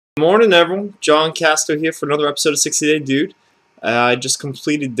Good morning, everyone. John Casto here for another episode of 60 Day Dude. I just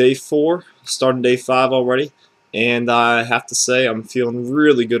completed day 4, started day 5 already, and I have to say I'm feeling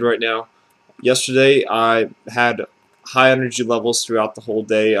really good right now. Yesterday I had high energy levels throughout the whole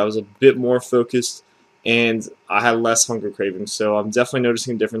day. I was a bit more focused, and I had less hunger cravings, so I'm definitely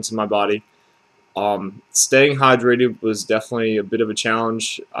noticing a difference in my body. Staying hydrated was definitely a bit of a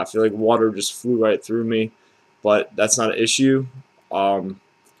challenge. I feel like water just flew right through me, but that's not an issue.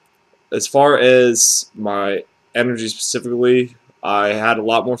 As far as my energy specifically, I had a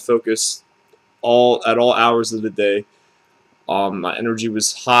lot more focus at all hours of the day. My energy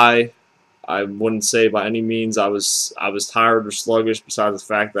was high. I wouldn't say by any means I was tired or sluggish, besides the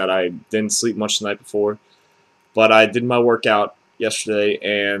fact that I didn't sleep much the night before. But I did my workout yesterday,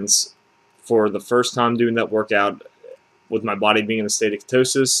 and for the first time doing that workout, with my body being in a state of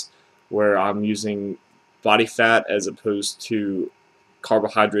ketosis, where I'm using body fat as opposed to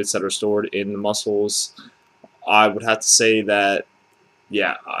carbohydrates that are stored in the muscles, I would have to say that,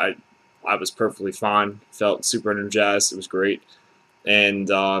 yeah, I was perfectly fine. Felt super energized. It was great. And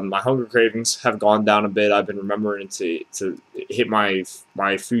my hunger cravings have gone down a bit. I've been remembering to hit my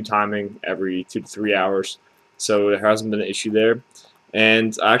food timing every 2 to 3 hours, so there hasn't been an issue there.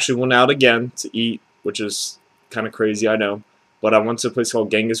 And I actually went out again to eat, which is kind of crazy, I know. But I went to a place called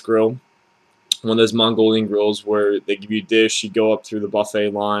Genghis Grill, one of those Mongolian grills where they give you a dish, you go up through the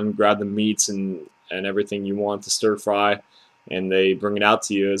buffet line, grab the meats and everything you want to stir fry, and they bring it out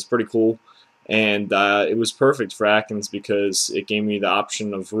to you. It's pretty cool. And it was perfect for Atkins because it gave me the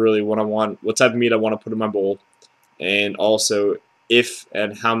option of really what I want, what type of meat I want to put in my bowl, and also if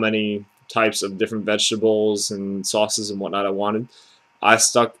and how many types of different vegetables and sauces and whatnot I wanted. I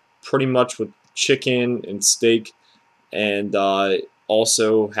stuck pretty much with chicken and steak, and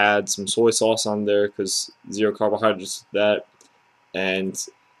also had some soy sauce on there because zero carbohydrates with that. And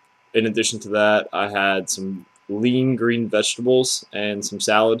in addition to that, I had some lean green vegetables and some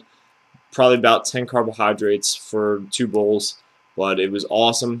salad. Probably about 10 carbohydrates for 2 bowls, but it was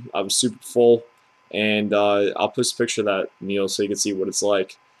awesome. I was super full, and I'll post a picture of that meal so you can see what it's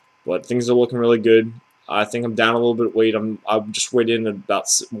like. But things are looking really good. I think I'm down a little bit of weight. I've just weighed in at about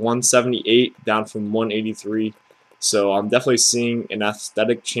 178, down from 183. So I'm definitely seeing an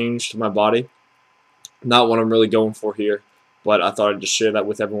aesthetic change to my body. Not what I'm really going for here, but I thought I'd just share that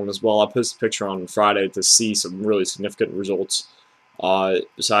with everyone as well. I posted a picture on Friday to see some really significant results.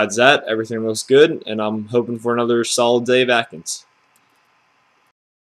 Besides that, everything looks good, and I'm hoping for another solid day of Atkins.